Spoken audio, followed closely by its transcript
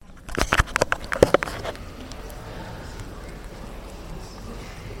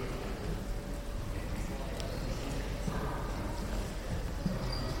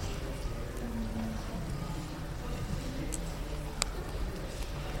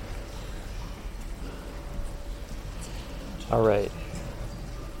All right.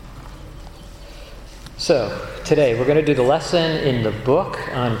 So, today we're going to do the lesson in the book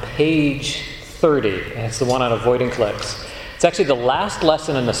on page 30, and it's the one on avoiding cliques. It's actually the last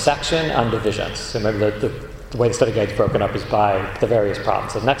lesson in the section on divisions. So remember, the way the study guide is broken up is by the various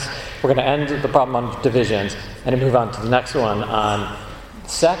problems. So next, we're going to end the problem on divisions, and then move on to the next one on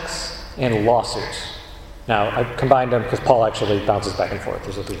sex and lawsuits. Now, I combined them because Paul actually bounces back and forth.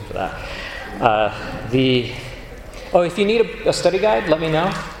 There's a reason for that. If you need a study guide, let me know.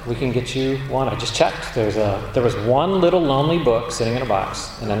 We can get you one. I just checked. There was one little lonely book sitting in a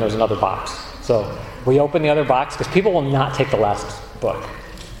box, and then there's another box. So we open the other box because people will not take the last book,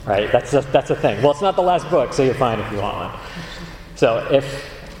 right? That's the thing. Well, it's not the last book, so you're fine if you want one. So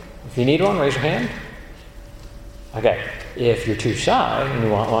if you need one, raise your hand. Okay. If you're too shy and you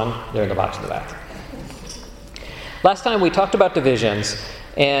want one, they're in the box in the back. Last time we talked about divisions,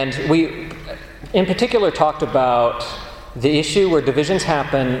 and we in particular talked about the issue where divisions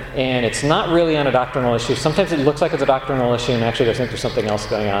happen and it's not really on a doctrinal issue. Sometimes it looks like it's a doctrinal issue and actually I think there's something else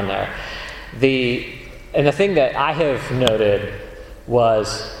going on there. The thing that I have noted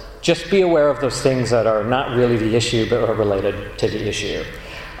was just be aware of those things that are not really the issue but are related to the issue.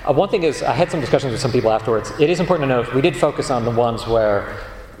 One thing is, I had some discussions with some people afterwards. It is important to note, we did focus on the ones where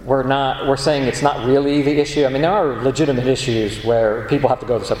we're saying it's not really the issue. I mean, there are legitimate issues where people have to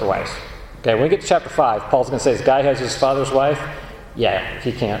go their separate ways. Okay, when we get to chapter 5, Paul's going to say, this guy has his father's wife. Yeah,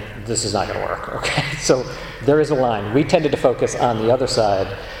 he can't. This is not going to work. Okay, so there is a line. We tended to focus on the other side,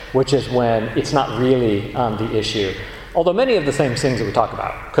 which is when it's not really on the issue. Although many of the same things that we talk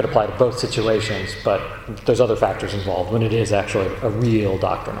about could apply to both situations, but there's other factors involved when it is actually a real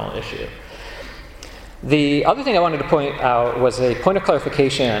doctrinal issue. The other thing I wanted to point out was a point of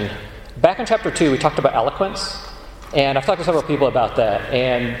clarification. Back in chapter 2, we talked about eloquence, and I've talked to several people about that,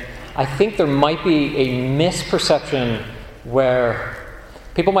 and I think there might be a misperception where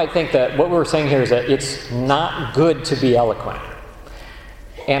people might think that what we're saying here is that it's not good to be eloquent.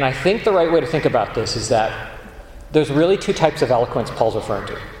 And I think the right way to think about this is that there's really two types of eloquence Paul's referring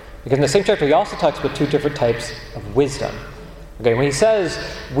to. Because in the same chapter, he also talks about two different types of wisdom. Okay, when he says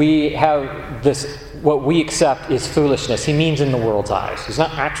we have this, what we accept is foolishness, he means in the world's eyes. He's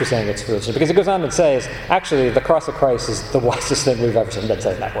not actually saying it's foolishness, because it goes on and says, actually, the cross of Christ is the wisest thing we've ever seen. He doesn't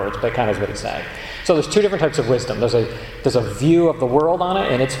say that words, but it kind of is what he's saying. So there's two different types of wisdom. There's a view of the world on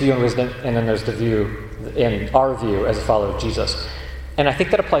it, and its view on wisdom, and then there's the view, in our view, as a follower of Jesus. And I think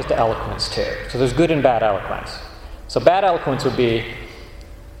that applies to eloquence, too. So there's good and bad eloquence. So bad eloquence would be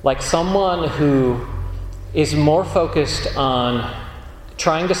like someone who is more focused on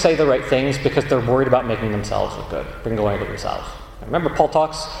trying to say the right things because they're worried about making themselves look good, bring glory to themselves. Remember, Paul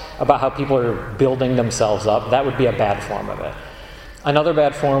talks about how people are building themselves up. That would be a bad form of it. Another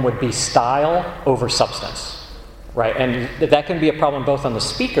bad form would be style over substance, right? And that can be a problem both on the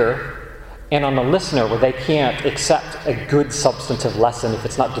speaker and on the listener, where they can't accept a good substantive lesson if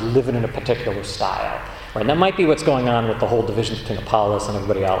it's not delivered in a particular style. Right, and that might be what's going on with the whole divisions between Apollos and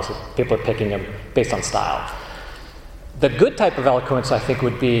everybody else. People are picking him based on style. The good type of eloquence, I think,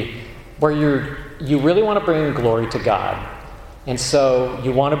 would be where you really want to bring glory to God. And so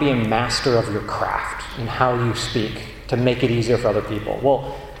you want to be a master of your craft in how you speak to make it easier for other people.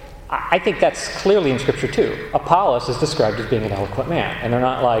 Well, I think that's clearly in Scripture too. Apollos is described as being an eloquent man. And they're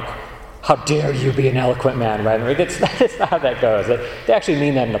not like, how dare you be an eloquent man, right? That's not how that goes. They actually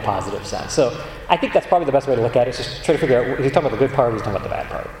mean that in a positive sense. So I think that's probably the best way to look at it, is just try to figure out, is he talking about the good part or is he talking about the bad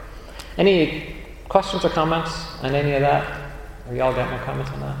part? Any questions or comments on any of that? Have you all got no comments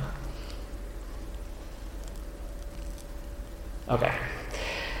on that? Okay.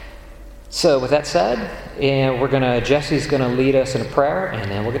 So with that said, Jesse's going to lead us in a prayer, and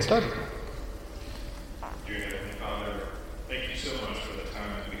then we'll get started.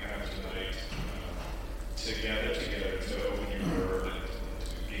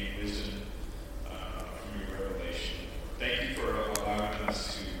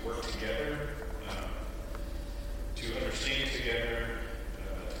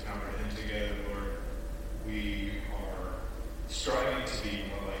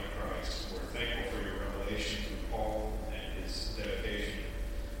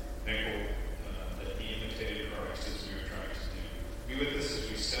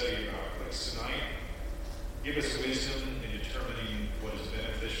 Give us wisdom in determining what is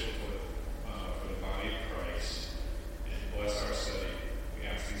beneficial for the body of Christ, and bless our study. We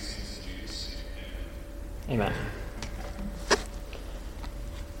ask these things in Jesus' name. Amen.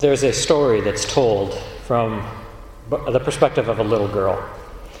 There's a story that's told from the perspective of a little girl.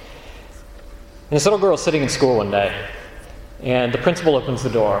 And this little girl is sitting in school one day, and the principal opens the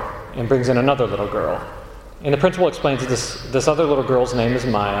door and brings in another little girl. And the principal explains that this other little girl's name is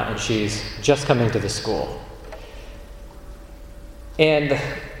Maya, and she's just coming to the school. And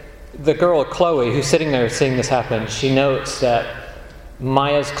the girl, Chloe, who's sitting there seeing this happen, she notes that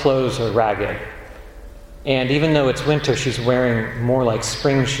Maya's clothes are ragged. And even though it's winter, she's wearing more like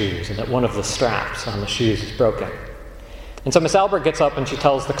spring shoes, and that one of the straps on the shoes is broken. And so Miss Albert gets up and she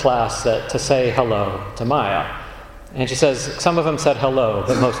tells the class to say hello to Maya. And she says, some of them said hello,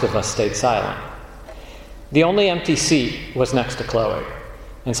 but most of us stayed silent. The only empty seat was next to Chloe.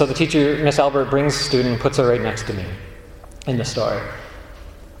 And so the teacher, Miss Albert, brings a student and puts her right next to me in the story.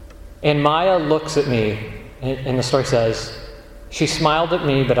 And Maya looks at me, and the story says, she smiled at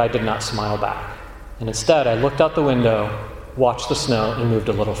me, but I did not smile back. And instead, I looked out the window, watched the snow, and moved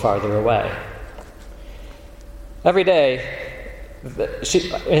a little farther away. Every day,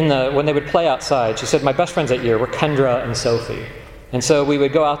 when they would play outside, she said, my best friends that year were Kendra and Sophie. And so we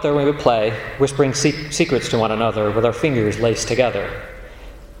would go out there and we would play, whispering secrets to one another with our fingers laced together.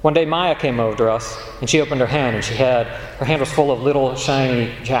 One day Maya came over to us, and she opened her hand, and her hand was full of little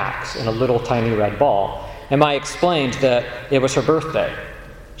shiny jacks and a little tiny red ball. And Maya explained that it was her birthday.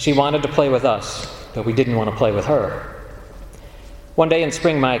 She wanted to play with us, but we didn't want to play with her. One day in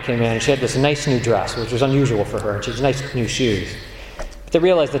spring, Maya came in, and she had this nice new dress, which was unusual for her, and she had nice new shoes. But they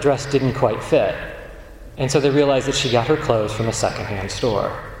realized the dress didn't quite fit. And so they realized that she got her clothes from a secondhand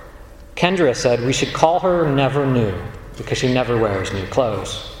store. Kendra said we should call her Never New, because she never wears new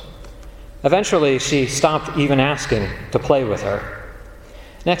clothes. Eventually, she stopped even asking to play with her.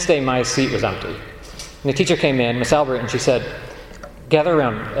 Next day, Maya's seat was empty. And the teacher came in, Miss Albert, and she said, gather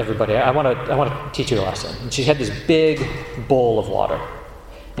around, everybody. I want to teach you a lesson. And she had this big bowl of water.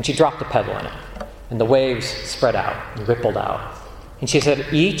 And she dropped a pebble in it. And the waves spread out and rippled out. And she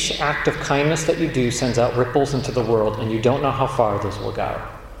said, each act of kindness that you do sends out ripples into the world, and you don't know how far those will go.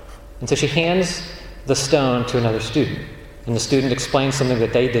 And so she hands the stone to another student. And the student explains something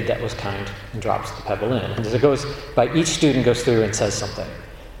that they did that was kind and drops the pebble in. And as it goes by, each student goes through and says something.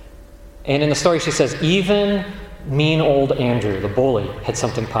 And in the story she says, even mean old Andrew, the bully, had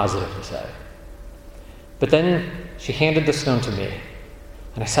something positive to say. But then she handed the stone to me.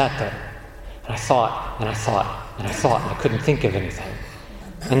 And I sat there. And I thought, and I thought, and I thought, and I couldn't think of anything.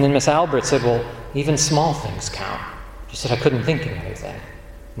 And then Miss Albert said, well, even small things count. She said, I couldn't think of anything.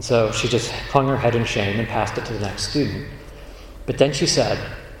 And so she just hung her head in shame and passed it to the next student. But then she said,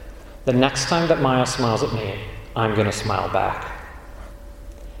 the next time that Maya smiles at me, I'm going to smile back.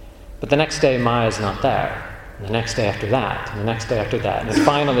 But the next day, Maya's not there. And the next day after that, and the next day after that. And then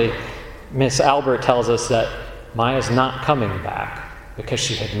finally, Miss Albert tells us that Maya's not coming back because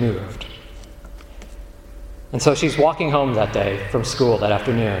she had moved. And so she's walking home that day from school that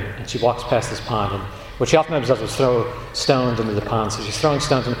afternoon, and she walks past this pond, and what she often does is throw stones into the pond. So she's throwing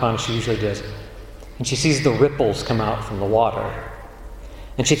stones in the pond, as she usually does. And she sees the ripples come out from the water.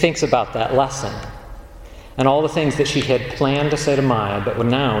 And she thinks about that lesson and all the things that she had planned to say to Maya, but would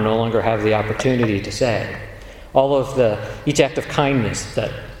now no longer have the opportunity to say. Each act of kindness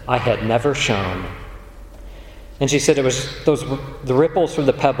that I had never shown. And she said it was the ripples from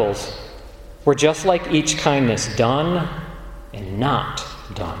the pebbles were just like each kindness done and not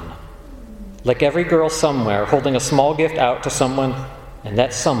done. Like every girl somewhere holding a small gift out to someone, and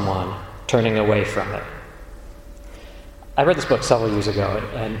that someone turning away from it. I read this book several years ago,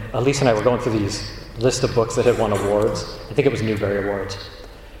 and Elise and I were going through these list of books that had won awards. I think it was Newbery Awards.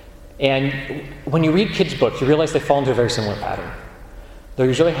 And when you read kids' books, you realize they fall into a very similar pattern. They're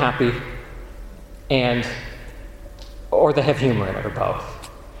usually happy, or they have humor in it, or both.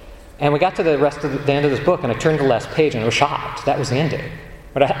 And we got to the end of this book, and I turned to the last page, and I was shocked. That was the ending.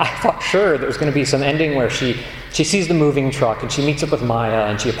 But I thought sure there was going to be some ending where she sees the moving truck, and she meets up with Maya,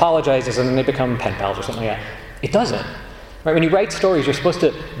 and she apologizes, and then they become pen pals or something like that. It doesn't. Right? When you write stories, you're supposed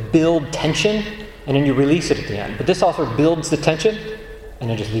to build tension, and then you release it at the end. But this author builds the tension, and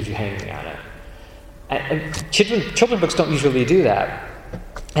then just leaves you hanging on it. And children's books don't usually do that.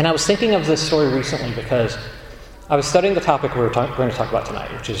 And I was thinking of this story recently because I was studying the topic we're going to talk about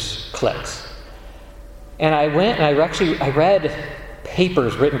tonight, which is cliques. And I went and I read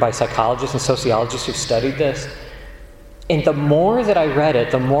papers written by psychologists and sociologists who studied this. And the more that I read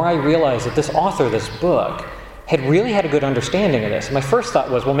it, the more I realized that this author, this book, had really had a good understanding of this. And my first thought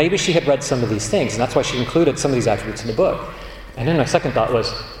was, well, maybe she had read some of these things, and that's why she included some of these attributes in the book. And then my second thought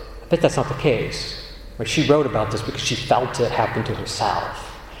was, I bet that's not the case. Right? She wrote about this because she felt it happen to herself.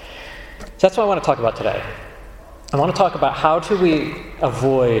 So that's what I want to talk about today. I want to talk about how do we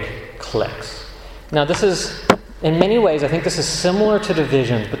avoid cliques. Now this is, in many ways, I think this is similar to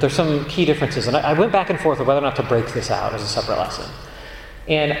divisions, but there's some key differences. And I went back and forth with whether or not to break this out as a separate lesson.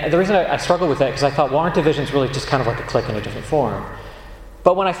 And the reason I struggled with that, because I thought, well, aren't divisions really just kind of like a clique in a different form?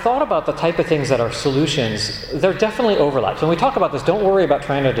 But when I thought about the type of things that are solutions, there definitely overlaps. When we talk about this, don't worry about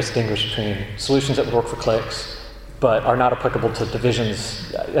trying to distinguish between solutions that would work for cliques but are not applicable to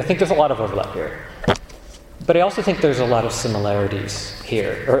divisions. I think there's a lot of overlap here. But I also think there's a lot of similarities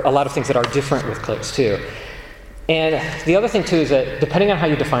here, or a lot of things that are different with cliques too. And the other thing too is that depending on how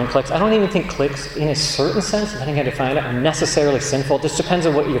you define cliques, I don't even think cliques, in a certain sense, depending on how you define it, are necessarily sinful. It just depends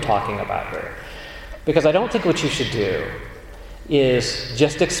on what you're talking about here. Because I don't think what you should do is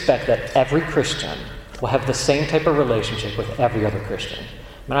just expect that every Christian will have the same type of relationship with every other Christian.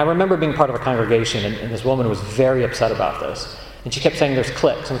 I mean, I remember being part of a congregation, and this woman was very upset about this. And she kept saying there's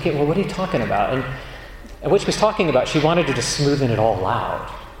cliques. And we kept, well, what are you talking about? And what she was talking about, she wanted to just smoothen it all out,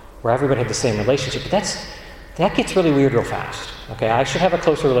 where everybody had the same relationship. But that gets really weird real fast. Okay, I should have a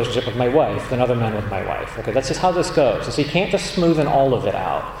closer relationship with my wife than other men with my wife. Okay, that's just how this goes. And so you can't just smoothen all of it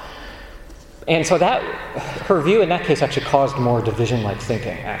out. And so that, her view in that case actually caused more division-like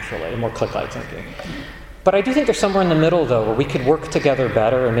thinking, actually, more clique-like thinking. But I do think there's somewhere in the middle, though, where we could work together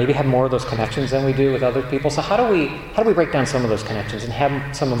better and maybe have more of those connections than we do with other people. So how do we break down some of those connections and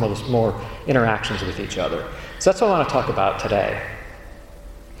have some of those more interactions with each other? So that's what I want to talk about today.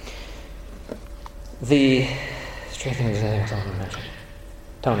 Strengthening is anything else I want to mention.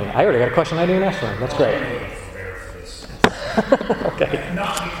 Tony, I already got a question I didn't ask for him. That's great. I'm going to prepare for this. Okay.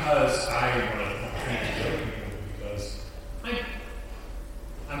 Not because I want to offend other people, because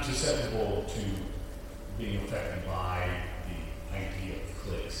I'm susceptible to being affected by the idea of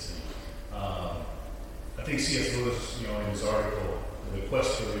cliques. I think C.S. Lewis, in his article, The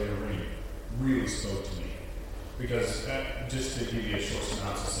Quest for the Inner Ring, really spoke to me. Because just to give you a short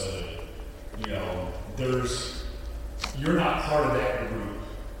synopsis of it, you're not part of that group,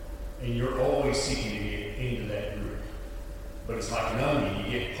 and you're always seeking to get into that group. But it's like an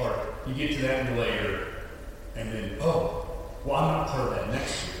onion, you get to that layer, and then, I'm not part of that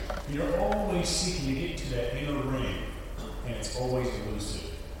next group. And you're always seeking to get to that inner ring, and it's always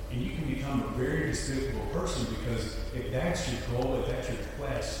elusive. And you can become a very despicable person, because if that's your goal, if that's your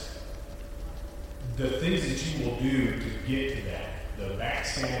quest, the things that you will do to get to that, the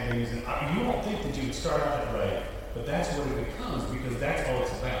backstabbings, and you won't think that you would start out that way, but that's what it becomes, because that's all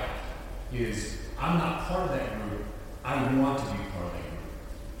it's about, is I'm not part of that group, I want to be part of that group.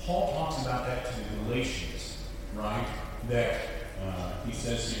 Paul talks about that to the Galatians, right? That he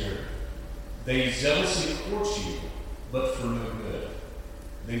says here, they zealously court you, but for no good.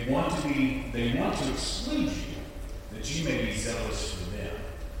 They want to exclude you, that you may be zealous for them.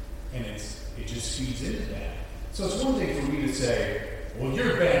 And it just feeds into that. So it's one thing for me to say, well,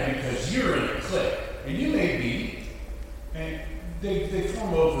 you're bad because you're in a clique. And you may be, and they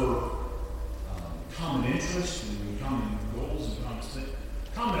form over common interests and common goals and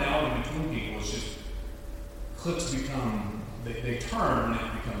commonality between people is just cliques become, they turn when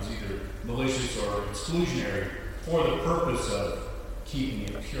it becomes either malicious or exclusionary for the purpose of keeping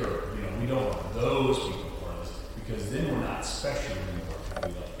it pure. We don't want those people part of us, because then we're not special anymore. We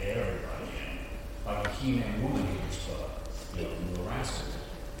let everybody in, like a He-Man Woman Haters Club, Little Rascals.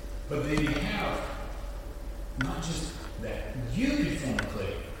 But then you have not just that you can form a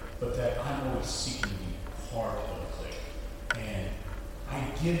clique, but that I'm always seeking to be part of a clique. And I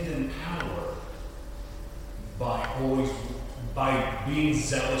give them power by being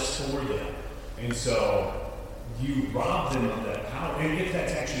zealous for them. And so you rob them of that power. And if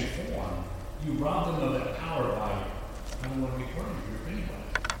that's actually formed, you rob them of that power by, I don't want to be part of your group anyway.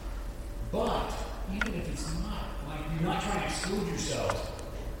 But even if it's not, you're not trying to exclude yourselves,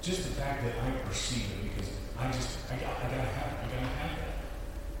 just the fact that I perceive it, because I gotta have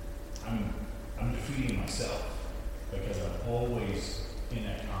that. I'm defeating myself, because I'm always in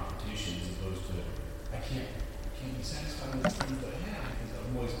that competition, as opposed to I can't be satisfied with the things that I have, because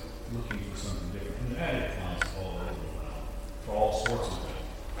I'm always looking for something different. And that applies all over for all sorts of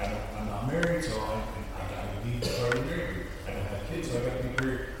things. I'm not married, so I gotta be part of the married group. I don't have kids, so I gotta be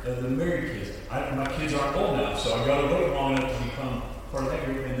part of the married kids. My kids aren't old enough, so I gotta wait long enough to become part of that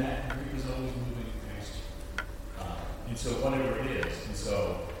group, and that group is always moving past you. And so whatever it is. And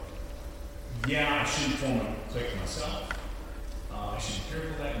so, I shouldn't form a clique myself. I should be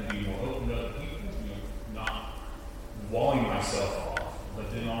careful of that and be more open to other people, not walling myself off,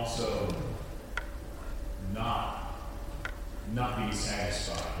 but then also not being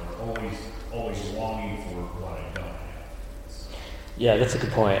satisfied, or always longing for what I don't have. Yeah, that's a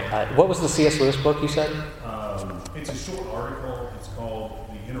good point. What was the C.S. Lewis book you said? It's a short article. It's called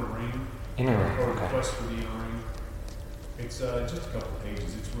The Inner Ring. Inner Ring, Or okay. Quest for the Inner Ring. It's just a couple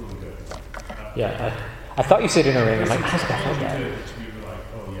pages. It's really good. I thought you said Inner Ring. I'm like, There's I some like that. that you like,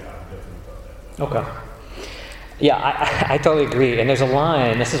 Okay. Yeah, I totally agree. And there's a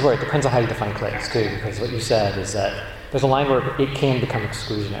line, this is where it depends on how you define cliques too, because what you said is that there's a line where it can become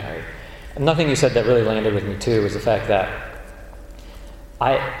exclusionary. Another thing you said that really landed with me too was the fact that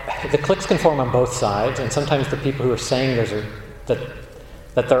the cliques can form on both sides, and sometimes the people who are saying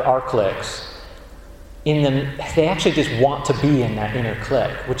that there are cliques, in them, they actually just want to be in that inner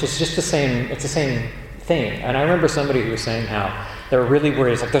clique, which is just the same thing. And I remember somebody who was saying how they were really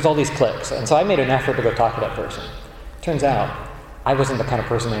worried, like there's all these cliques, and so I made an effort to go talk to that person. Turns out, I wasn't the kind of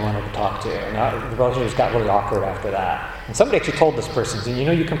person they wanted to talk to, and the relationship just got really awkward after that. And somebody actually told this person,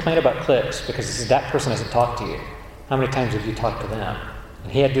 you complain about cliques because that person hasn't talked to you. How many times have you talked to them?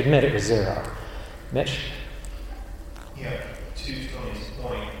 And he had to admit it was 0. Mitch? Yeah, to Tony's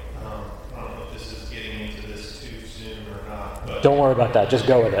point, I don't know if this is getting into this too soon or not, but Don't worry about that, just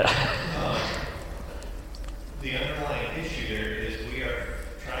go with it. The underlying issue there is we are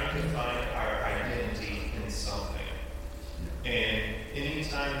trying to find our identity in something. And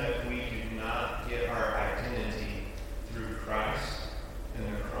anytime that we do not get our identity through Christ and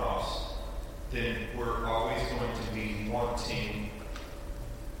the cross, then we're always going to be wanting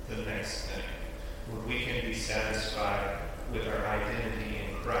the next thing. When we can be satisfied with our identity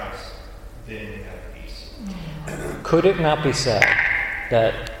in Christ, then we have peace. Could it not be said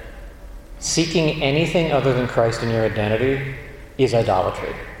that seeking anything other than Christ in your identity is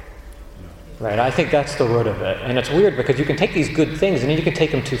idolatry? Right? I think that's the root of it. And it's weird because you can take these good things and then you can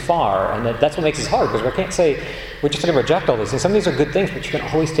take them too far. And that's what makes it hard, because we can't say we're just going to reject all these things. Some of these are good things, but you can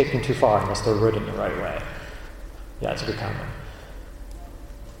always take them too far unless they're rooted in the right way. Yeah, it's a good comment.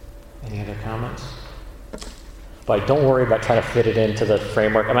 Any other comments? But don't worry about trying to fit it into the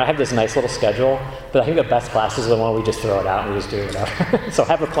framework. I mean, I have this nice little schedule, but I think the best classes are the one we just throw it out and we just do whatever. So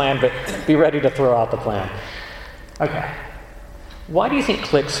have a plan, but be ready to throw out the plan. Okay. Why do you think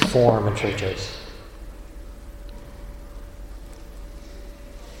cliques form in churches?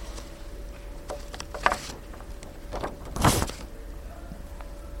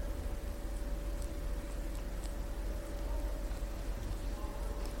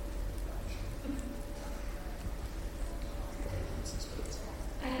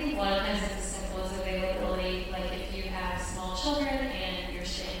 I think a lot of times it's as simple as availability. Like if you have small children and you're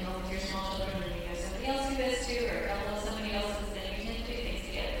staying home with your small children and you know somebody else who is too, or a couple of somebody else's, then you tend to do things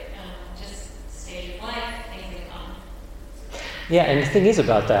together. Just stage of life, things in common. Yeah, and the thing is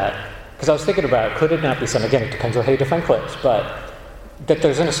about that, because I was thinking about, could it not be some, again, it depends on how you define cliques, but that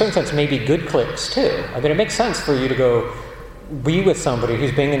there's in a certain sense maybe good cliques too. I mean, it makes sense for you to go be with somebody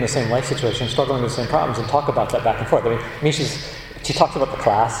who's being in the same life situation, struggling with the same problems, and talk about that back and forth. I mean, she talks about the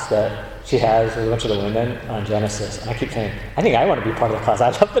class that she has with a bunch of the women on Genesis, and I keep saying, I think I want to be part of the class. I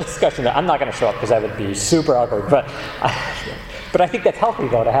love the discussion. I'm not going to show up because that would be super awkward, but I think that's healthy,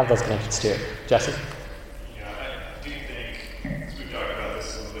 though, to have those connections too. Jesse? Yeah, I do think, as we've talked about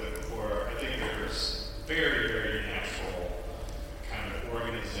this a little bit before, I think there's very, very natural kind of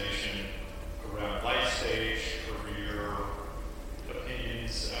organization around life stage, career,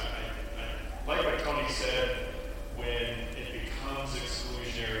 opinions. I like what Tony said, when it becomes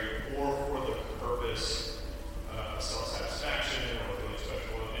exclusionary or for the purpose of self-satisfaction or feeling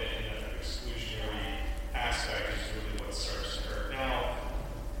special, and that exclusionary aspect is really what starts to hurt. Now,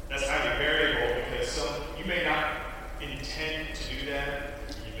 that's highly variable because you may not intend to do that.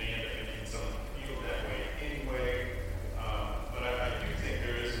 You may end up making someone feel that way anyway. But I do think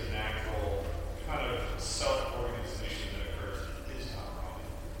there is a natural kind of self-organization that occurs. It's not wrong.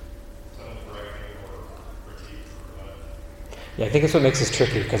 Someone correcting or critique or Yeah, I think that's what makes this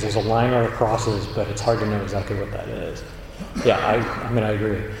tricky, because there's a line where it crosses, but it's hard to know exactly what that is. Yeah, I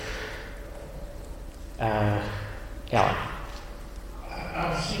agree. Alan?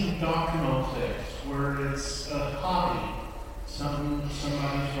 I've seen doctrinal cliques where it's a hobby.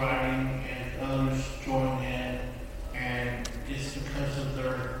 Somebody's writing and others join in, and it's because of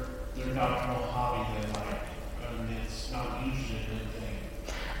their doctrinal hobby they like. And it's not usually a good thing.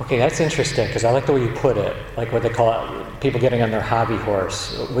 Okay, that's interesting, because I like the way you put it, like what they call it, people getting on their hobby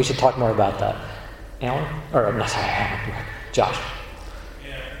horse. We should talk more about that. Alan? Or, I'm not sorry, Alan. Josh?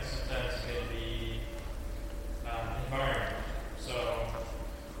 Yeah, sometimes it can be environment. So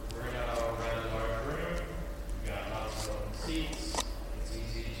we're in a rather large room. We've got lots of open seats. It's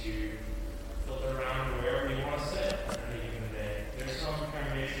easy to filter around to wherever you want to sit on any given day. There's some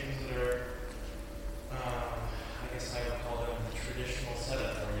congregations that are, I guess I would call them the traditional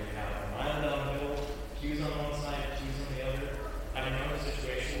setup, where you have an island down the middle, pews on one side, pews on the other. I've known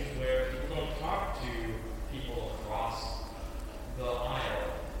situations where people don't talk to people across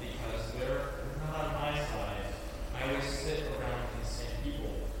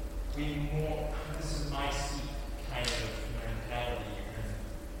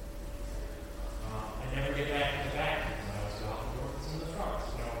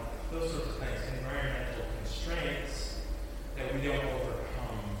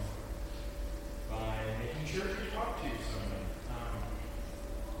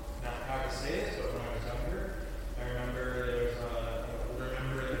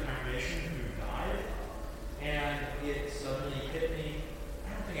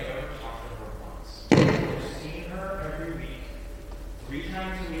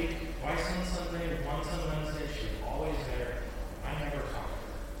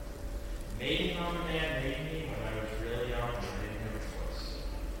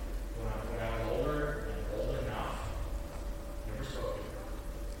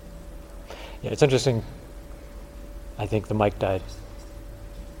Yeah, it's interesting. I think the mic died.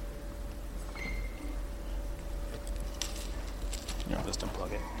 Yeah, I'll just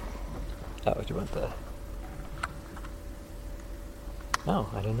unplug it. Oh, you want the... No,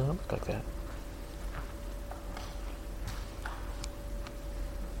 I didn't know it looked like that.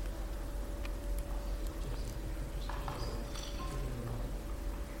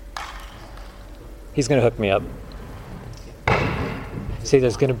 He's going to hook me up. See,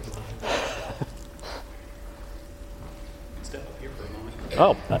 there's going to... Step up here for a moment.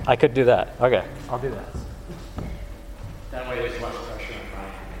 Oh, I could do that. Okay, I'll do that. That way there's less pressure on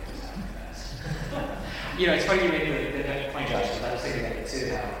Brian to make this happen fast. You know, it's funny you make the point, Josh, because I was thinking about it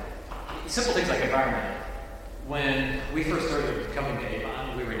too, how simple things like environment. When we first started coming to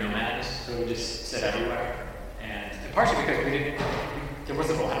Avon, we were nomads, so we just sit everywhere. And partially because there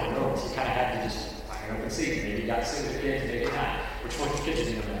wasn't a lot of room, so you kind of had to just find an open seat. Maybe you got to sit with your kids, maybe not, which was the kids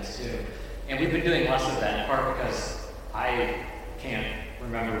are nomads too. And we've been doing less of that, in part because I can't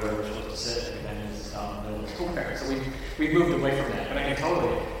remember where we're supposed to sit, and then it's out in the middle of nowhere. So we've moved away from that. But I can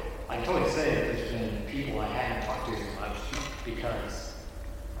totally say that there's been people I haven't talked to as much because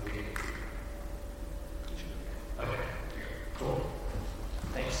we didn't. Okay, cool.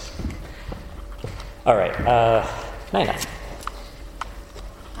 Thanks. All right, Nina.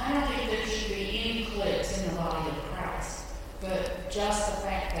 I don't think there should be any cliques in the body of Christ, but just the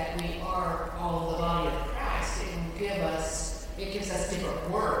fact that we are all the body of Christ, it gives us different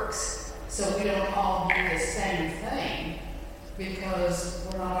works, so we don't all do the same thing, because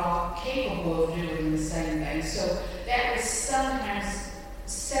we're not all capable of doing the same thing. So that would sometimes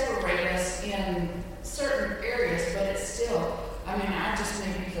separate us in certain areas, but it's still, I mean, I just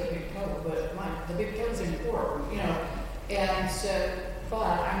may use a big toe, but the big toe is important, you know, and so, but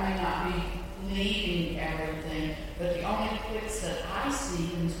I may not be leading everything, but the only cliques that I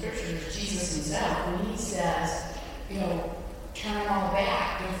see in Scripture is Jesus himself, when he says, you know, turn all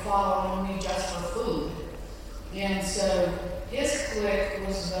back and follow me just for food. And so his clique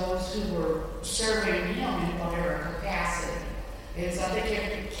was those who were serving him in whatever capacity. And so I think you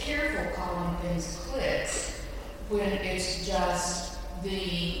have to be careful calling things cliques when it's just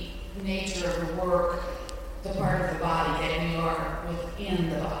the nature of the work, the part of the body that we are within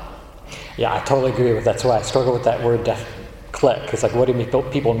the body. Yeah, I totally agree with that. That's why I struggle with that word clique. It's like, what do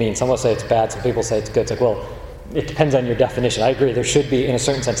people mean? Some will say it's bad, some people say it's good. It's like, well, it depends on your definition. I agree, there should be, in a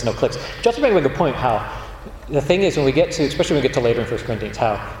certain sense, no cliques. Just to make a good point, how the thing is, when we get to, especially when we get to later in 1 Corinthians,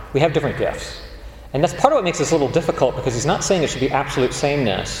 how we have different gifts. And that's part of what makes this a little difficult, because he's not saying there should be absolute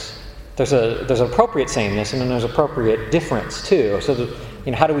sameness. There's appropriate sameness, and then there's appropriate difference, too. So,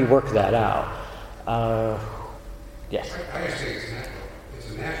 how do we work that out? Yes? I just think it's natural. It's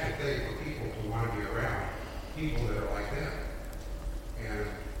a natural thing for people to want to be around people that are like them. And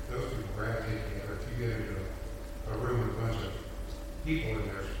those people gravitate together. If you get into a room with a bunch of people and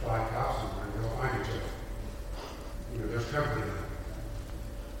there's 5,000 and they'll find each other. There's comfort in that.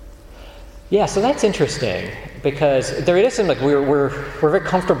 Yeah, so that's interesting, because there is something like we're very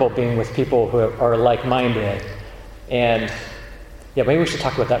comfortable being with people who are like-minded, and yeah, maybe we should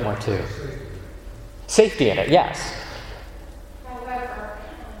talk about that more too. Safety in it, yes. However,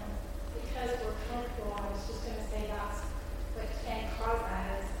 because we're comfortable, I was just going to say that's what can cause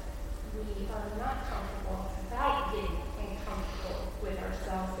that is we are not comfortable about getting uncomfortable with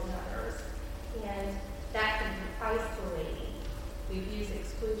ourselves and others, and that can be isolating. We've used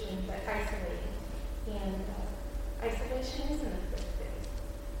exclusion, but isolating. And isolation isn't a good thing.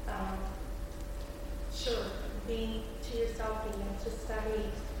 Sure, being to yourself, being able to study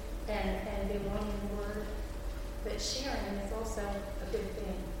and be alone in the Word, but sharing is also a good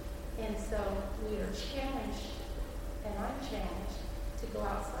thing. And so we are challenged, and I'm challenged, to go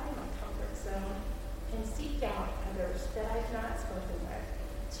outside my comfort zone and seek out others that I've not spoken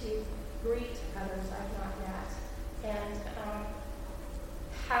with, to greet others I've not met. And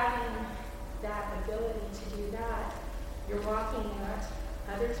having that ability to do that, you're walking that,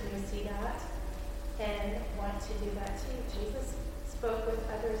 others may see that and want to do that too. Jesus spoke with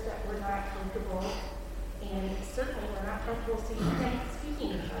others that were not comfortable, and certainly were not comfortable speaking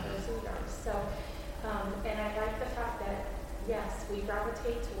with others either. So, and I like the fact that, yes, we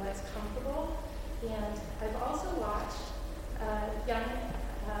gravitate to what's comfortable, and I've also watched young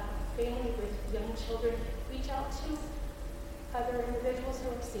family with young children reach out to other individuals who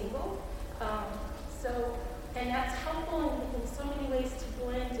are single. And that's helpful in so many ways to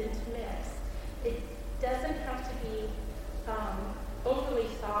blend and to mix. It doesn't have to be overly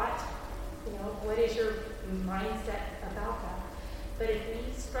thought, what is your mindset about that? But if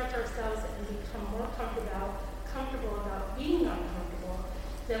we stretch ourselves and become more comfortable about being uncomfortable,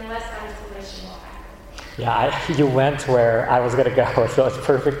 then less isolation will happen. Yeah, you went where I was going to go, so it's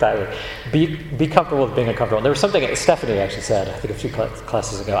perfect timing. Be comfortable with being uncomfortable. There was something Stephanie actually said, I think a few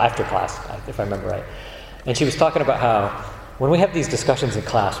classes ago, after class, if I remember right. And she was talking about how when we have these discussions in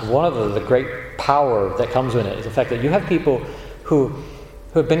class, one of the great power that comes in it is the fact that you have people who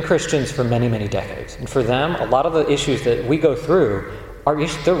have been Christians for many, many decades. And for them, a lot of the issues that we go through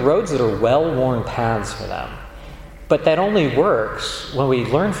they're roads that are well-worn paths for them. But that only works when we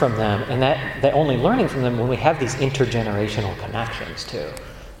learn from them, and that only learning from them when we have these intergenerational connections too.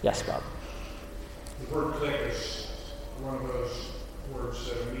 Yes, Bob? The word clique is one of those words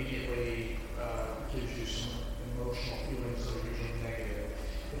that immediately gives you some emotional feelings that are usually negative.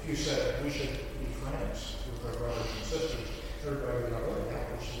 If you said we should be friends with our brothers and sisters, everybody would go, oh yeah,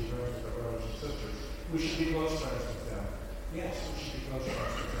 we should be friends with our brothers and sisters. We should be close friends with them. Yes, we should be close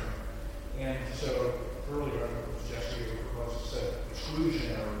friends with them. And so earlier, Jesse was said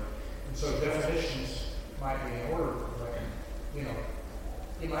exclusionary. And so definitions might be in order, but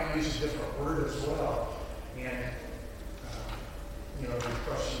you might use a different word as well. And the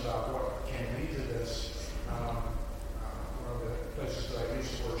question about what can lead to this, one of the places that I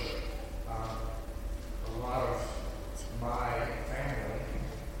used to worship, a lot of my family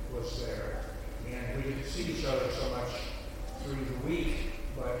was there. And we didn't see each other so much through the week,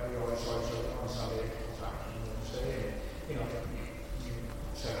 but we always saw each other on Sunday. And, you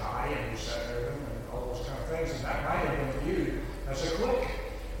said hi and you sat there and all those kind of things, and that might have been viewed as a clique,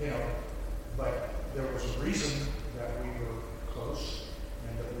 but there was a reason that we were close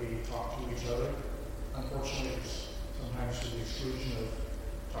and that we talked to each other. Unfortunately, it was sometimes to the exclusion of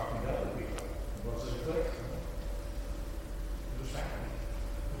talking to other people. Was it a clique? It was family.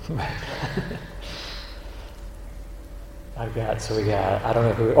 I don't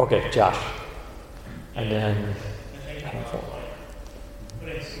know who, okay, Josh. And then, I think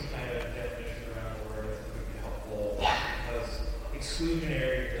putting some kind of definition around the word would be helpful. Yeah. Because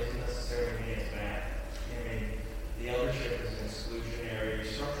exclusionary doesn't necessarily mean it's bad. I mean, the eldership is an exclusionary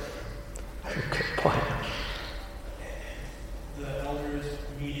structure. good point. The elders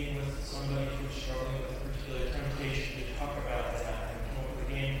meeting with somebody who's struggling with a particular temptation to talk about that and come up with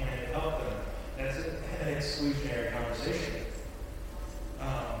a game plan to help them. That's an exclusionary conversation.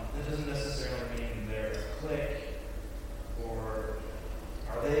 That doesn't necessarily mean they're a clique, or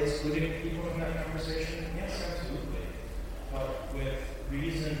are they excluding people from that conversation? Yes, absolutely. But with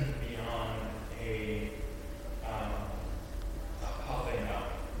reason beyond a puffing up,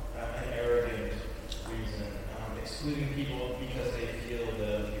 an arrogant reason, excluding people because they feel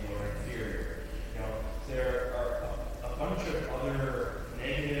that people are inferior. There are a bunch of other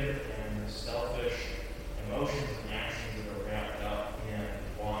negative and selfish emotions and actions that are wrapped up in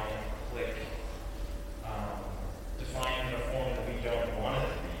why a clique, defined in a form that we don't want it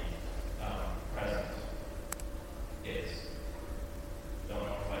to be present, is. Don't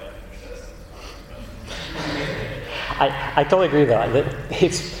know if I finished that. I totally agree though. That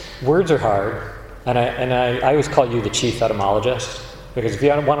words are hard, and I always call you the chief etymologist, because if you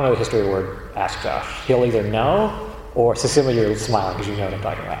want to know the history of the word, ask Josh. He'll either know, or Cecilia, you're smiling because you know what I'm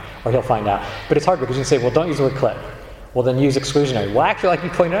talking about, or he'll find out. But it's hard because you can say, well, don't use the word clique. Well, then use exclusionary. Well, actually, like you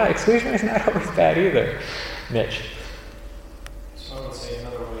pointed out, exclusionary is not always bad either. Mitch. So I would say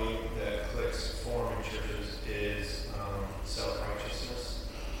another way that cliques form in churches is self-righteousness.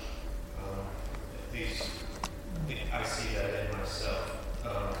 At least I see that in myself.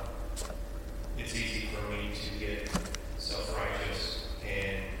 It's easy for me to get self-righteous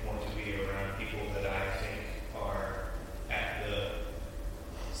and want to be around people that I think are at the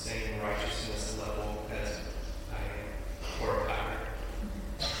same righteousness level as I am, or higher.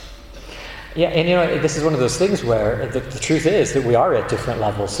 Yeah, and this is one of those things where the truth is that we are at different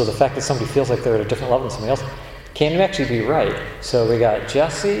levels. So the fact that somebody feels like they're at a different level than somebody else can actually be right. So we got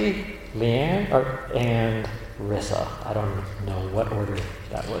Jesse, Leanne, and Rissa. I don't know what order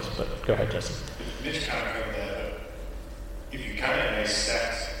that was, but go ahead, Jesse. Mitch kind of covered that, but if you kind of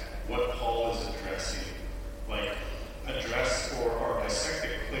dissect what Paul is addressing, like address or dissect the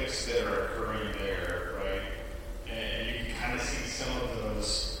cliques that are occurring there, right? And you can kind of see some of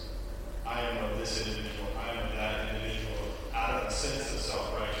those, I am of this individual, I am of that individual, out of a sense of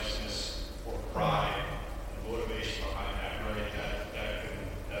self-righteousness or pride and motivation behind that, right?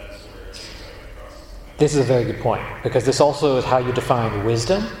 That is where it seems like it crosses the line. This is a very good point, because this also is how you define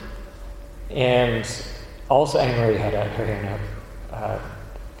wisdom. And also, Anne Marie had her hand up,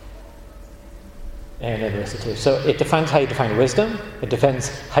 and then Rissa too. So it defines how you define wisdom. It defines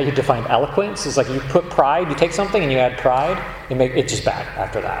how you define eloquence. It's like you put pride, you take something and you add pride, it's just bad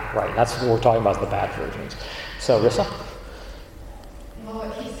after that, right? That's what we're talking about, the bad versions. So Rissa? Well,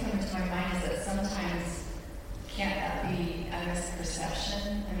 what he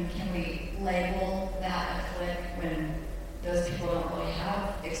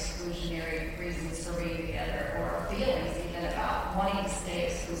exclusionary reasons for being together or feelings even about wanting to stay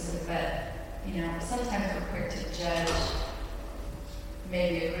exclusive, but sometimes we're quick to judge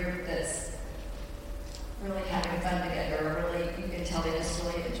maybe a group that's really having fun together, or really, you can tell they just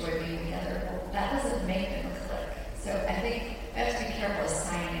really enjoy being together. Well, that doesn't make them a clique. So I think I have to be careful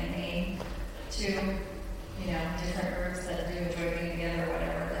assigning a name to, different groups that do enjoy being together or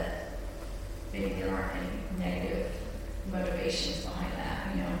whatever, that maybe there aren't any negative motivations behind that,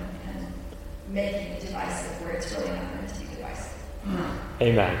 and making it divisive where it's really not meant to be divisive.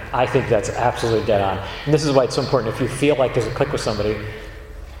 Amen. I think that's absolutely dead on. And this is why it's so important. If you feel like there's a clique with somebody,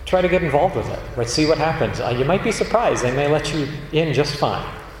 try to get involved with it. Right? See what happens. You might be surprised. They may let you in just fine.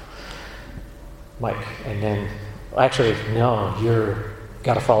 Mike, and then, actually, no, you're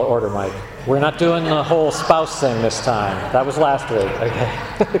got to follow order, Mike. We're not doing the whole spouse thing this time. That was last week.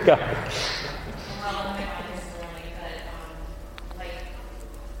 Okay. Go ahead.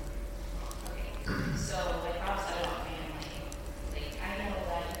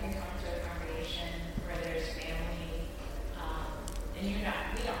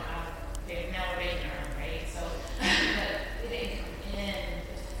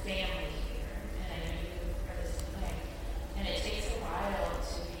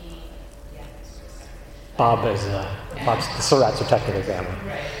 Bob's the Surratt's are technically family.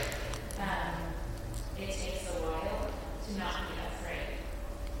 Right. It takes a while to not be afraid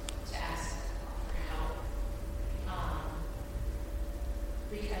to ask for help.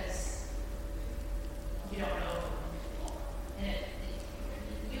 Because you don't know people. And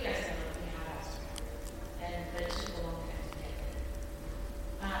you guys never really have asked for help. But it took a long time to get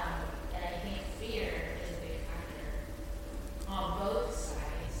there. And I think fear is a big factor on both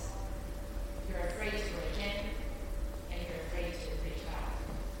sides. You're afraid to break in, and you're afraid to reach out.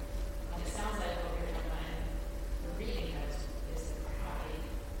 And it sounds like what we're talking about in the reading notes is the pride,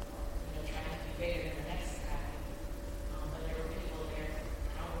 trying to be bigger than the next guy. But there were people there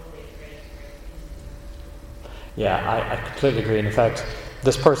probably afraid to break in. Yeah, I completely agree. And in fact,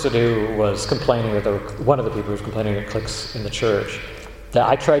 this person who was complaining, one of the people who was complaining at cliques in the church, that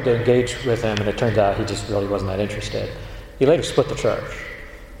I tried to engage with him, and it turned out he just really wasn't that interested. He later split the church.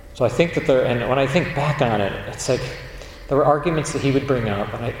 So I think that and when I think back on it, it's like there were arguments that he would bring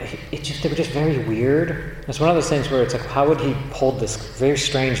up, and they were just very weird. It's one of those things where it's like, how would he hold this very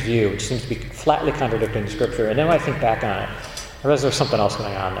strange view, which seems to be flatly contradicting the Scripture? And then when I think back on it, I realized there was something else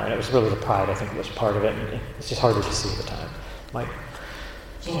going on there, and it was really the pride, I think, that was part of it, and it's just harder to see at the time. Mike?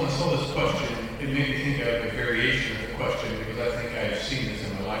 So when I saw this question, it made me think of a variation of the question, because I think I've seen this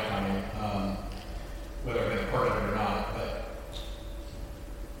in my lifetime, whether I've been a part of it or not. But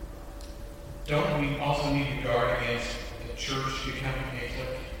don't we also need to guard against the church becoming a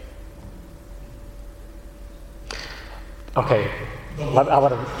clique? Okay,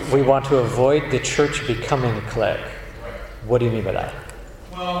 we want to avoid the church becoming a clique. Right. What do you mean by that?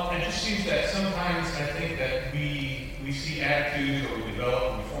 Well, it just seems that sometimes I think that we see attitudes, or we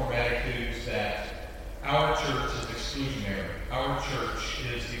develop and form attitudes that our church is exclusionary. Our church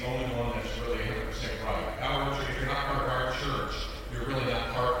is the only one that's really 100% right. Our church, if you're not part of our church, you're really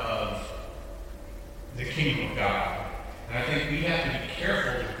not part of the kingdom of God. And I think we have to be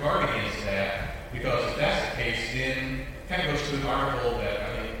careful to guard against that, because if that's the case, then it kind of goes to an article that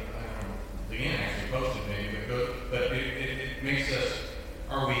I think Leanne actually posted maybe, but it makes us,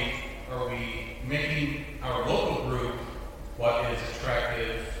 are we making our local group what is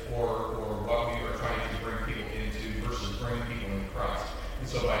attractive, or what we are trying to bring people into versus bringing people into Christ? And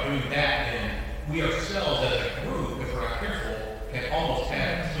so by doing that, then we ourselves as a group, if we're not careful, can almost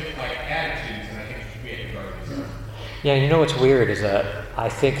have clique-like attitudes, and I think we have to guard against that. Yeah, what's weird is that I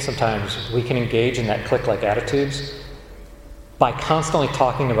think sometimes we can engage in that clique-like attitudes by constantly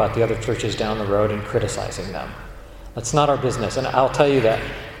talking about the other churches down the road and criticizing them. That's not our business. And I'll tell you that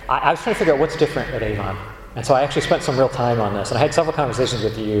I was trying to figure out what's different at Avon. And so I actually spent some real time on this. And I had several conversations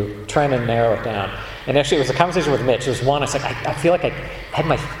with you trying to narrow it down. And actually, it was a conversation with Mitch. There was one, I said, I feel like I had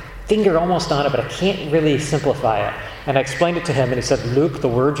my finger almost on it, but I can't really simplify it. And I explained it to him, and he said, Luke, the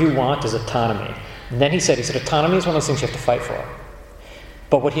word you want is autonomy. And then he said, autonomy is one of those things you have to fight for.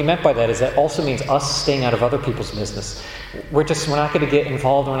 But what he meant by that is that also means us staying out of other people's business. We're not going to get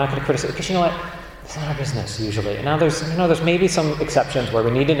involved, we're not going to criticize, because you know what? It's not our business usually. And now there's maybe some exceptions where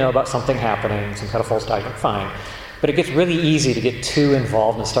we need to know about something happening, some kind of false doctrine, fine. But it gets really easy to get too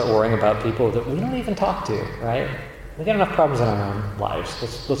involved and start worrying about people that we don't even talk to, right? We got enough problems in our own lives.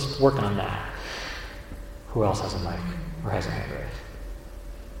 Let's work on that. Who else has a mic or has a hand raised?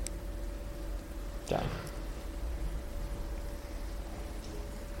 John.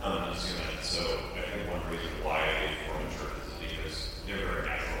 So I think one reason why they form churches is because they're very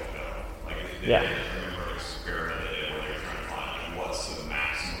Yeah. They were experimenting where they're trying to find like, what's the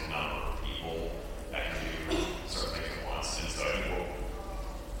maximum number of people that can do certain things at once. And so I think what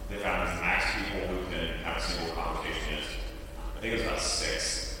they found is the max people who can have a single conversation is, I think it was about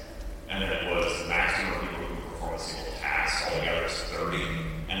 6. And then it was the maximum of people who can perform a single task altogether is 30.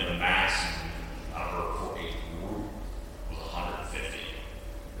 And the max number for a group was 150.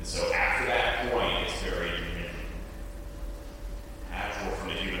 And so after that point, it's very natural from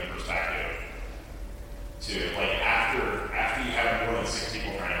the human perspective to like after you have more than 6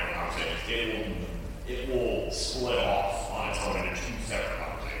 people trying to have a conversation, it will split off on its own into 2 separate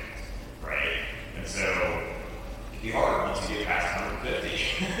conversations, right? And so it'd be hard once you get past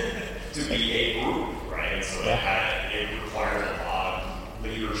 150 to be a group, right? And so it requires a lot of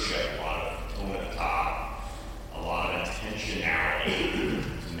leadership, a lot of tone at the top, a lot of intentionality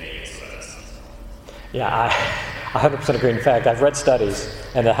to make it so that it's not. Yeah, I 100% agree. In fact, I've read studies,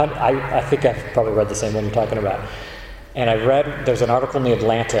 and I think I've probably read the same one you're talking about. And there's an article in The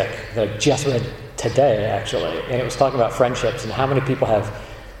Atlantic that I just read today, actually, and it was talking about friendships and how many people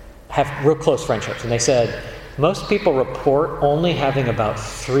have real close friendships. And they said most people report only having about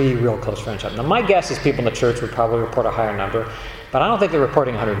 3 real close friendships. Now, my guess is people in the church would probably report a higher number, but I don't think they're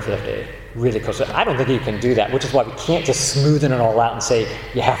reporting 150 really close. I don't think you can do that, which is why we can't just smoothen it all out and say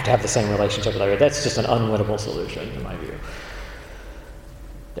you have to have the same relationship with everyone. That's just an unwinnable solution, in my view.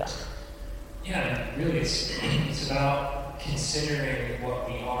 Yes. Yeah, really, it's about considering what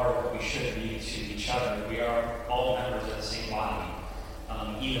we are, what we should be to each other. We are all members of the same body.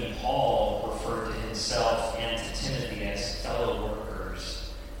 Even Paul referred to himself and to Timothy as fellow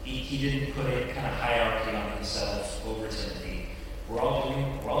workers. He didn't put a kind of hierarchy on himself over Timothy. We're all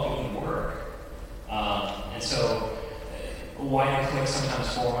doing work. And so why do cliques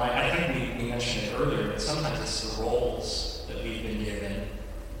sometimes form? I think we mentioned it earlier, but sometimes it's the roles that we've been given.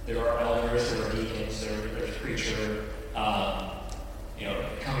 There are elders, there are deacons, there's a preacher.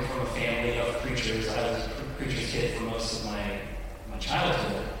 Coming from a family of preachers, I was a preacher's kid for most of my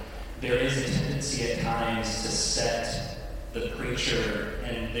childhood. There is a tendency at times to set the preacher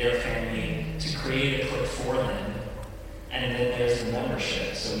and their family to create a clique for them. And then there's the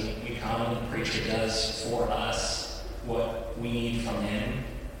membership. So we come and the preacher does for us what we need from him,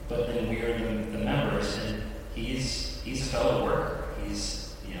 but then we're the members, and he's a fellow worker. He's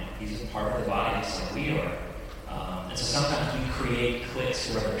a part of the body just like we are. And so sometimes we create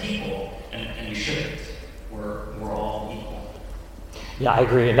cliques for other people, and we shouldn't. We're all equal. Yeah, I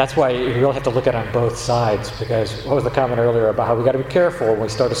agree, and that's why you really have to look at it on both sides, because what was the comment earlier about how we got to be careful when we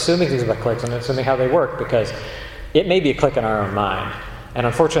start assuming things about cliques and assuming how they work, because it may be a clique in our own mind. And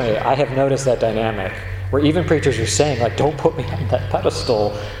unfortunately, I have noticed that dynamic where even preachers are saying, like, don't put me on that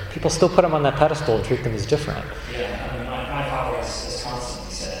pedestal. People still put them on that pedestal and treat them as different. Yeah, I mean, my father has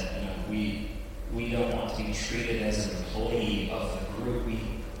constantly said, we don't want to be treated as an employee of the group.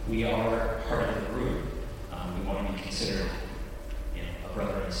 We are part of the group. We want to be considered a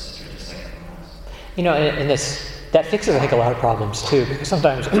brother and sister just like everyone else. And that fixes, I think, a lot of problems too, because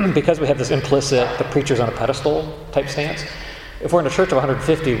sometimes, because we have this implicit, the preacher's on a pedestal type stance, if we're in a church of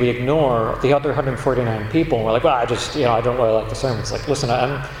 150, we ignore the other 149 people, and we're like, well, I don't really like the sermon. It's like, listen,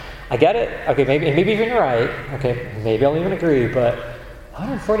 I get it. Okay, maybe you're right. Okay, maybe I'll even agree, but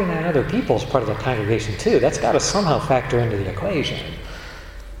 149 other people is part of the congregation too. That's got to somehow factor into the equation.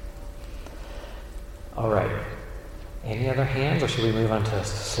 All right. Any other hands, or should we move on to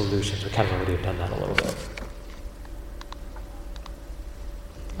solutions? We kind of already have done that a little bit.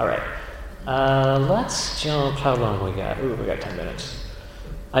 All right. Let's jump. How long we got? We got 10 minutes.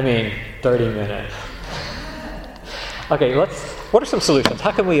 30 minutes. Okay, what are some solutions?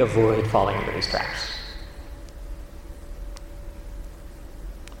 How can we avoid falling into these traps?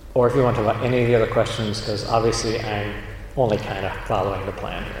 Or if you want to talk about any of the other questions, because obviously I'm only kind of following the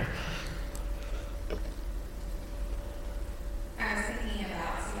plan here. I was thinking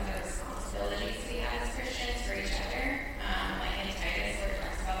about some of the responsibilities we have as Christians for each other. Like in Titus, where it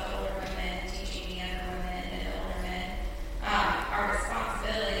talks about the older women teaching the younger women and the older men. Our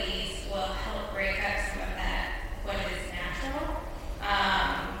responsibilities will help break up some of that, what is natural.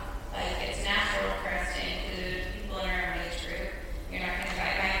 Like it's natural for us to include people in our own age group. You're not going to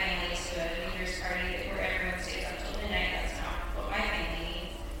invite my family to a New Year's party where everyone stays up till midnight. That's not what my family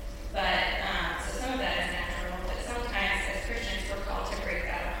needs. But so some of that is natural, but sometimes as Christians we're called to break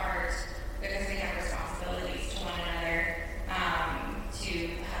that apart because we have responsibilities to one another, to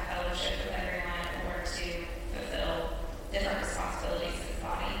have fellowship with everyone or to fulfill different responsibilities as a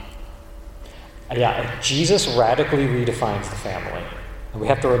body. Yeah, Jesus radically redefines the family. And we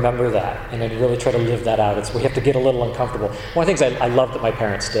have to remember that and then really try to live that out. We have to get a little uncomfortable. One of the things I love that my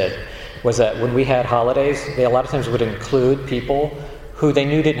parents did was that when we had holidays, they a lot of times would include people who they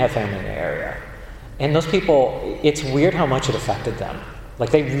knew didn't have family in the area. And those people, it's weird how much it affected them.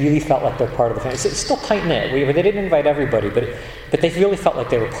 Like they really felt like they're part of the family. It's still tight-knit. They didn't invite everybody, but they really felt like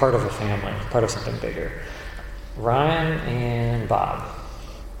they were part of a family, part of something bigger. Ryan and Bob.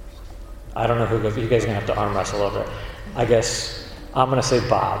 I don't know who goes. You guys are going to have to arm wrestle over it. I guess I'm going to say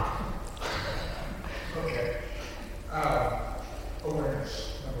Bob. Okay.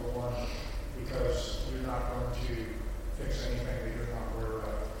 Awareness, number one, because you're not going to fix anything that you're not aware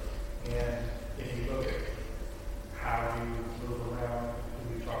of. And if you look at how you move around,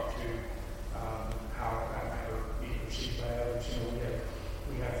 who you talk to, how that might be perceived by others.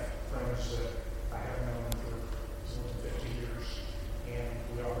 We have friends that I have known for more than 50 years, and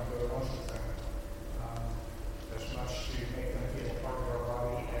we often go to lunch with them. As much to make them feel a part of our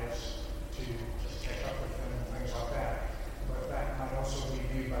body as to just catch up with them and things like that. But that might also be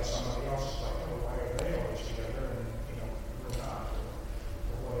viewed by somebody else as like, oh, why are they always together and we're not,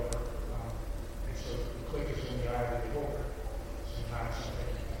 or whatever. And so the clique is in the eye of the beholder. Sometimes I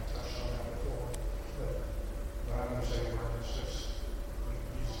think you kind of touched on that before. But I'm going to say awareness,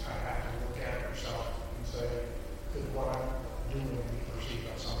 you just kind of have to look at it yourself and say, could what I'm doing be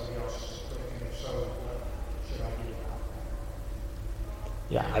perceived by somebody else as a clique? And if so, what should I do about that?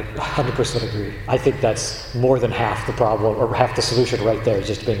 Yeah, I 100% agree. I think that's more than half the problem, or half the solution right there, is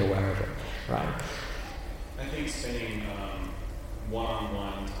just being aware of it. Ryan? I think spending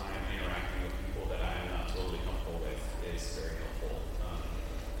one-on-one time interacting with people that I am not totally comfortable with is very helpful.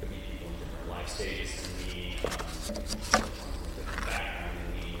 Could be people in different life stages than me, different background than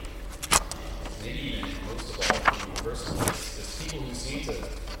me, maybe even most of all, personally, just people who seem to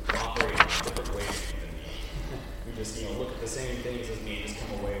operate in different ways than me. Who just look at the same things as me, just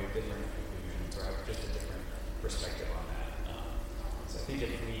come away with different conclusions or have just a different perspective on that. So I think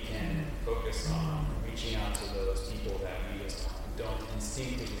if we can focus on reaching out to those people that we just don't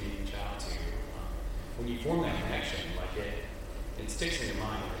instinctively reach out to, when you form that connection, like it sticks in your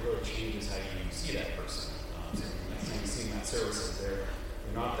mind, it really changes how you see that person. So next time you see them at services, they're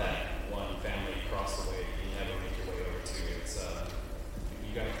not that one family across the way that you never make your way over to. It's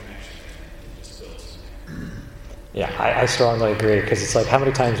you got a connection there, and it just builds from there. Yeah, I strongly agree, because it's like how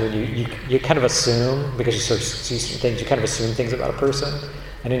many times when you kind of assume, because you sort of see some things, you kind of assume things about a person,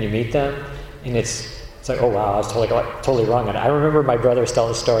 and then you meet them, and it's like, oh wow, I was totally wrong on it. I remember my brother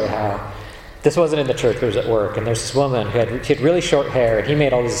telling a story how this wasn't in the church, but it was at work, and there's this woman who had really short hair, and he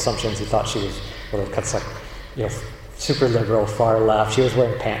made all these assumptions. He thought she was, it's like, super liberal, far left. She was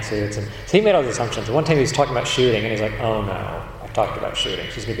wearing pantsuits, and so he made all these assumptions. And one time he was talking about shooting, and he's like, oh no, I've talked about shooting.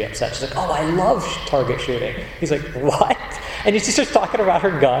 She's gonna be upset. She's like, oh, I love target shooting. He's like, what? And he just starts talking about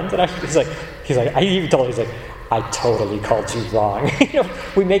her guns, and he's like, I even told her, he's like, I totally called you wrong.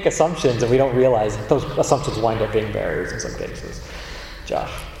 We make assumptions, and we don't realize that those assumptions wind up being barriers in some cases.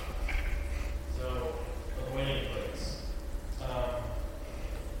 Josh. So, avoiding cliques.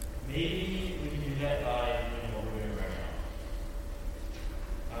 Maybe we can do that by doing what we're doing right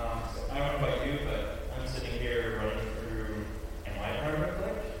now. So I don't know about you, but I'm sitting here running through, am I part of a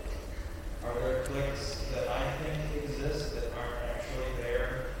clique? Are there cliques that I think exist that aren't actually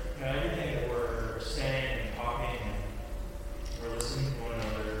there? Everything that we're saying and talking, and we're listening to one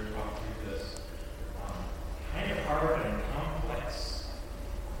another talk through this kind of hard and complex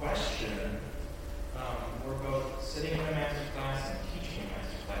question. We're both sitting in a master class and teaching a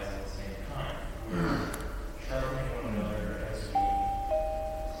master class at the same time. We're sharpening one another as we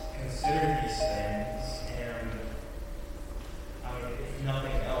consider these things, and if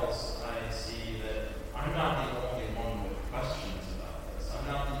nothing else, I see that I'm not the only one with questions about this. I'm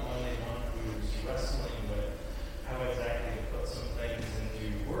not the only one who's wrestling with how exactly to put some things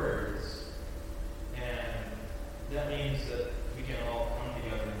into words, and that means that we can all come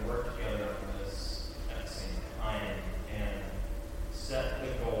together and work together on this at the same time and set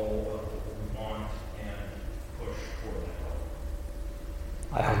the goal of what we want and push toward that goal.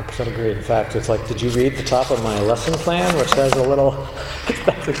 I 100% agree. In fact, it's like, did you read the top of my lesson plan, which has a little,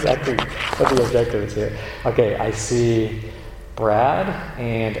 that's exactly what the objective is here. Okay, I see Brad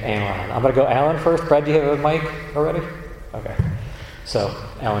and Alan. I'm going to go Alan first. Brad, do you have a mic already? Okay. So,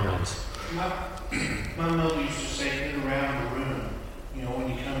 Alan wins. My mother used to say, get around the room.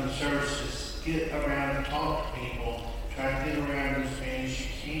 When you come to services, get around and talk to people. Try to get around as many as you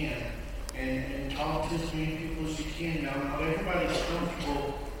can. And talk to as many people as you can. Now, not everybody's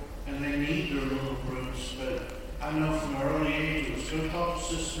comfortable and they need their little groups, but I know from an early age it was go talk to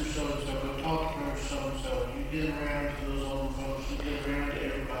sister so-and-so, go talk to brother so-and-so. You get around to those old folks, you get around to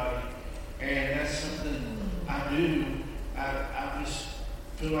everybody. And that's something I do. I just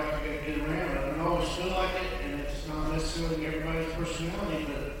feel like I gotta get around. I don't always feel like it, and it's not necessarily everybody's personality,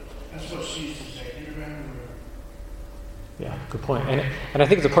 but that's what she used to say, get around the room. Yeah, good point. And I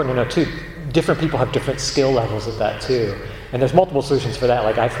think it's important to know, too, different people have different skill levels of that, too. And there's multiple solutions for that.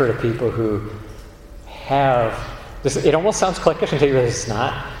 Like, I've heard of people who have this, it almost sounds cliquish until you realize it's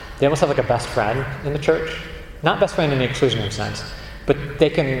not. They almost have like a best friend in the church. Not best friend in the exclusionary sense, but they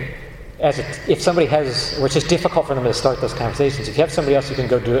can, if somebody has, or it's just difficult for them to start those conversations, if you have somebody else you can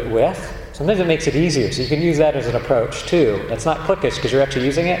go do it with, sometimes it makes it easier. So you can use that as an approach, too. That's not cliquish because you're actually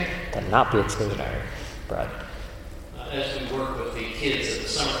using it to not be exclusionary. Brad? As we work with the kids at the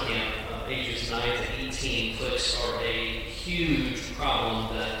summer camp, ages 9 to 18, cliques are a huge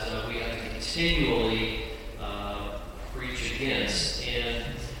problem that we have to continually preach against. And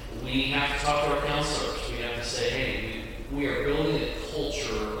we have to talk to our counselors. We have to say, hey, we are building a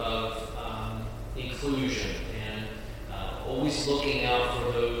culture of inclusion and always looking out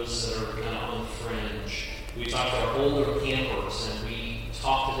for those that are kind of on the fringe. We talk to our older campers and we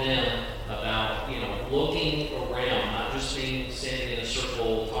talk to them about, looking around, not just standing in a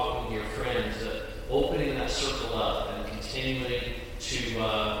circle, talking to your friends, but opening that circle up and continuing to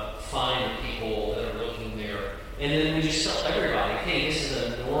find the people that are looking there. And then we just tell everybody, hey, this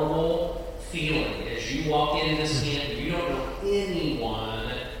is a normal feeling. As you walk into this camp, you don't know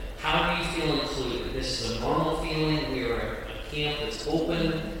anyone, how do you feel included? This is a normal feeling. We are a camp that's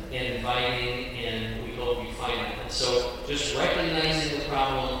open and inviting, and we hope you find it. And so just recognizing the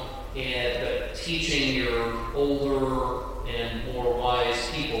problem and teaching your older and more wise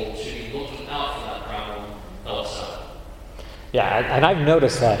people to be looking out for that problem helps out. Yeah, and I've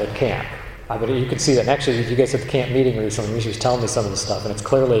noticed that at camp. I mean, you can see that. And actually, if you guys at the camp meeting recently, she was telling me some of the stuff, and it's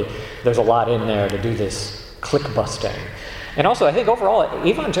clearly there's a lot in there to do this clique busting. And also, I think overall,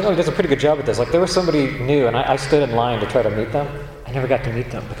 Yvonne generally does a pretty good job at this. Like, there was somebody new, and I stood in line to try to meet them. I never got to meet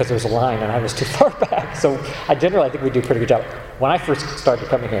them because there was a line, and I was too far back. So I think we do a pretty good job. When I first started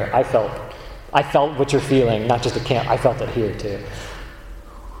coming here, I felt what you're feeling, not just at camp. I felt it here, too.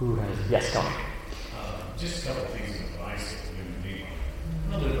 Yes, Tony? Just a couple of things of advice that we would need.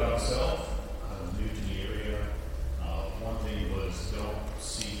 A little bit about myself. I was new to the area. One thing was don't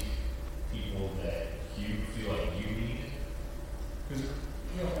seek people that you feel like you need. Because,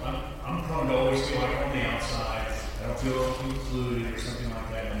 I'm prone to always feel like on the outside. I don't feel included or something like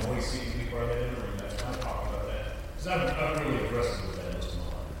that. I'm always seeking people right in the room. That's why I talk about that. Because I'm really aggressive with that most of my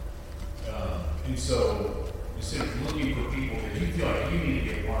life. And so, instead of looking for people that you feel like you need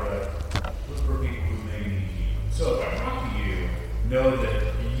to be a part of, look for people who may need you. So if I talk to you, know that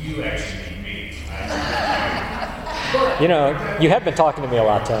you actually need me. You have been talking to me a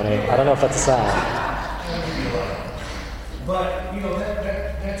lot, Tony. I don't know if that's a sign. But,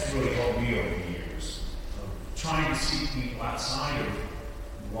 that's really helped me over the years of trying to see people outside of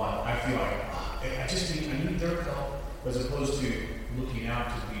what I feel like I need their help as opposed to looking out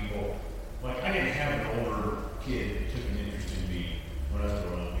to people. Like, I didn't have an older kid that took an interest in me when I was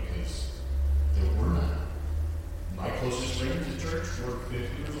growing up because there were none. My closest friends at church were 50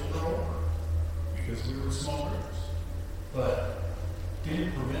 years old or older because we were small groups. But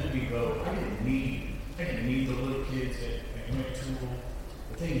didn't prevent me though. I didn't need the little kids that went to school,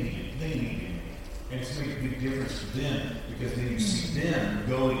 but they needed me. And it's made a big difference for them because then you see them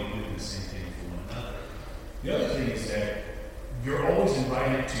going and doing the same thing for one another. The other thing is that you're always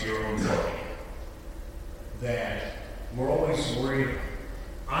invited to your own party. That we're always worried,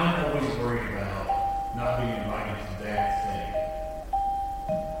 I'm always worried about not being invited to that thing.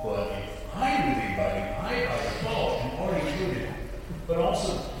 But if I do the inviting, I by default am already included. But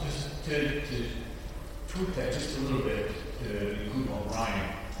also just to tweak that just a little bit to include what Ryan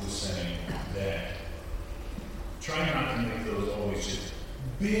was saying, that try not to make those always just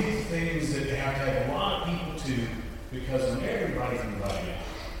big things that they have to have a lot of people to, because when everybody's invited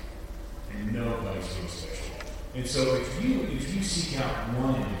and nobody's so special. And so if you seek out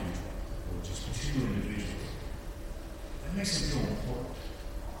one individual or just two individuals, that makes them feel important.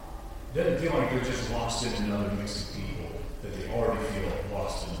 It doesn't feel like they're just lost in another mix of people that they already feel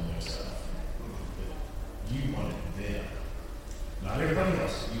lost in themselves. You wanted them. Not everybody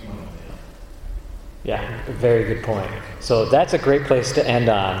else, you wanted them. Yeah, very good point. So that's a great place to end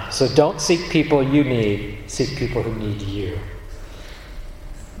on. So don't seek people you need, seek people who need you.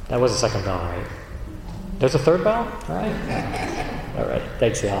 That was the second bell, right? There's a third bell? All right. All right.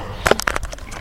 Thanks, y'all.